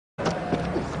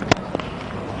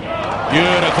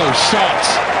Beautiful shot.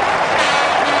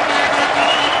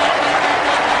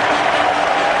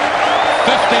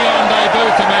 50 on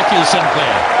debut for Mathew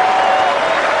Sinclair.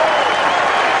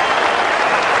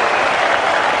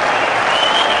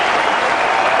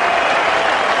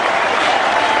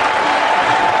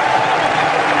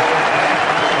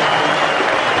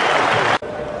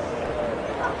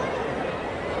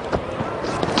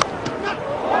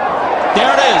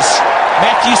 There it is.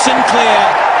 Mathew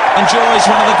Sinclair enjoys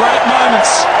one of the great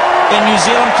moments in New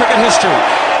Zealand cricket history.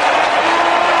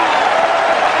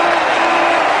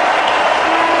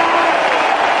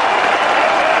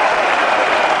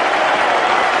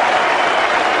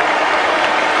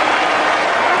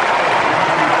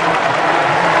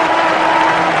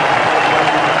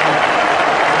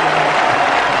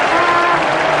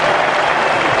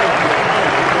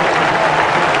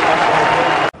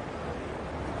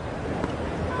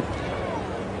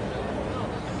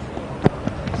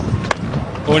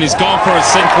 Oh, and he's gone for it,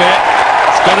 Sinclair.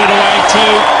 He's got it away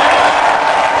too.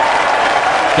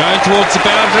 Going towards the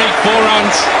boundary, 4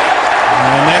 runs.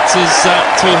 And that's his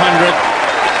 200.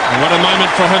 And what a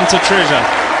moment for him to treasure.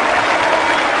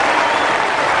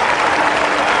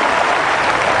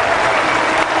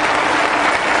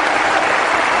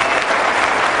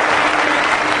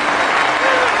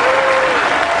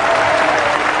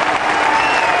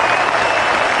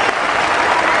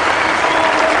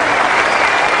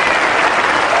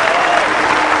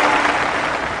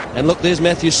 And look, there's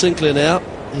Mathew Sinclair now.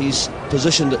 He's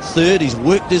positioned at third. He's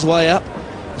worked his way up.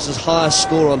 This is his highest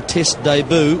score on Test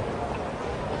debut.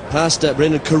 Past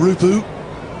Brendan Karupu,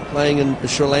 playing in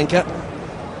Sri Lanka.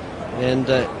 And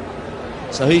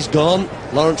so he's gone.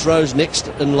 Lawrence Rowe's next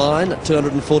in line at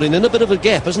 214. And a bit of a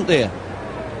gap, isn't there,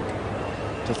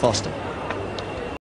 to Foster.